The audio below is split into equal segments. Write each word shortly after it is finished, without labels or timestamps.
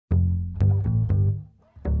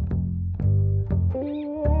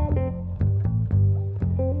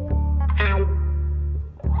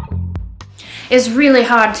It's really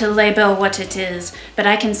hard to label what it is, but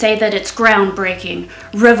I can say that it's groundbreaking,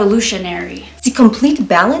 revolutionary. The complete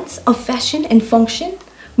balance of fashion and function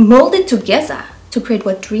molded together to create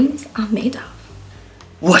what dreams are made of.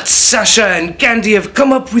 What Sasha and Candy have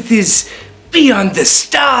come up with is beyond the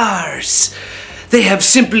stars. They have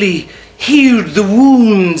simply healed the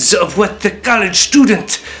wounds of what the college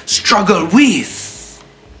student struggle with.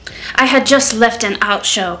 I had just left an art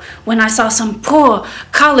show when I saw some poor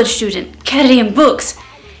college student carrying books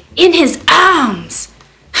in his arms.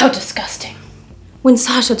 How disgusting. When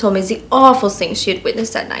Sasha told me the awful things she had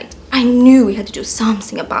witnessed that night, I knew we had to do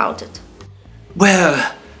something about it.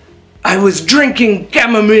 Well, I was drinking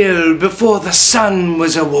chamomile before the sun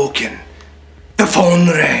was awoken. The phone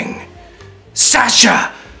rang.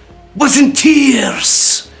 Sasha was in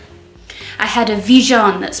tears. I had a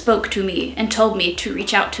vision that spoke to me and told me to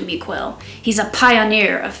reach out to Miquel. He's a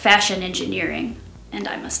pioneer of fashion engineering, and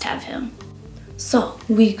I must have him. So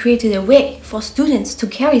we created a way for students to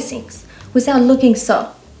carry things without looking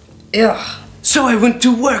so ugh. So I went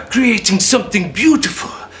to work creating something beautiful,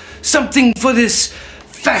 something for this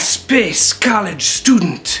fast-paced college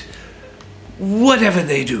student, whatever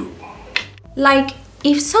they do. Like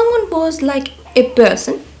if someone was like a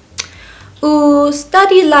person who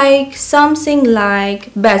study like something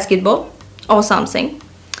like basketball or something,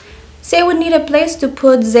 they would need a place to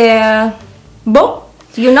put their bow,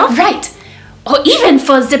 you know? Right! Or even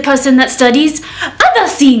for the person that studies other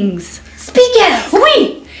things. Speakers!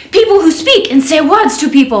 Oui! People who speak and say words to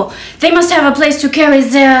people. They must have a place to carry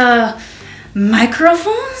their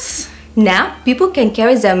microphones? Now people can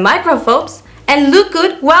carry their microphones and look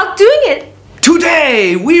good while doing it.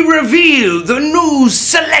 Today, we reveal the new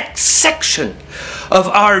select section of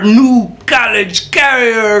our new college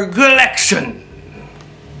carrier collection.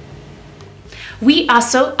 We are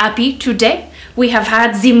so happy today. We have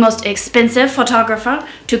had the most expensive photographer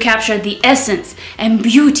to capture the essence and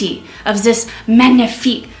beauty of this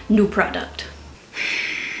magnifique new product.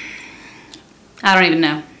 I don't even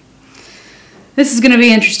know. This is gonna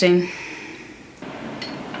be interesting.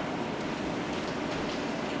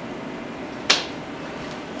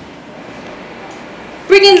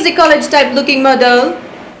 Bring in the college type looking model.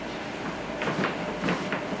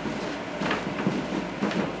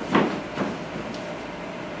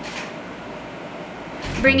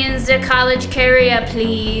 Bring in the college carrier,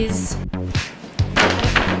 please.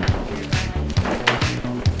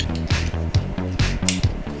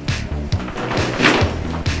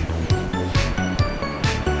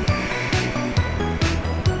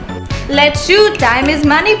 Let's shoot. Time is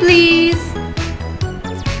money, please.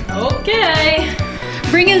 Okay.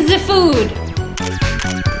 Bring in the food.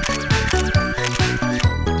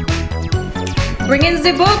 Bring in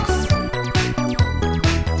the books.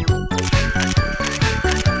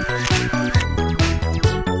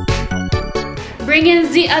 Bring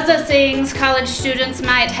in the other things college students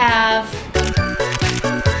might have.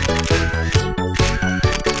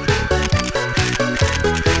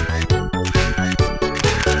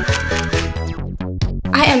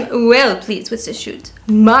 I am well pleased with this shoot.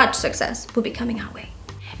 Much success will be coming our way.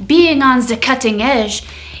 Being on the cutting edge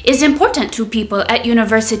is important to people at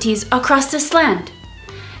universities across this land.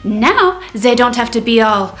 Now they don't have to be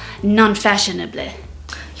all non-fashionable.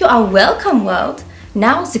 You are welcome, world.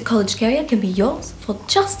 Now the college carrier can be yours for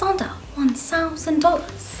just under $1,000.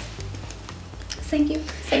 Thank you.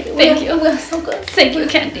 Thank you. We're so good. Thank you,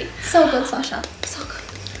 Candy. So good, Sasha. So good.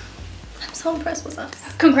 I'm so impressed with us.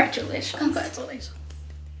 Congratulations. Congratulations.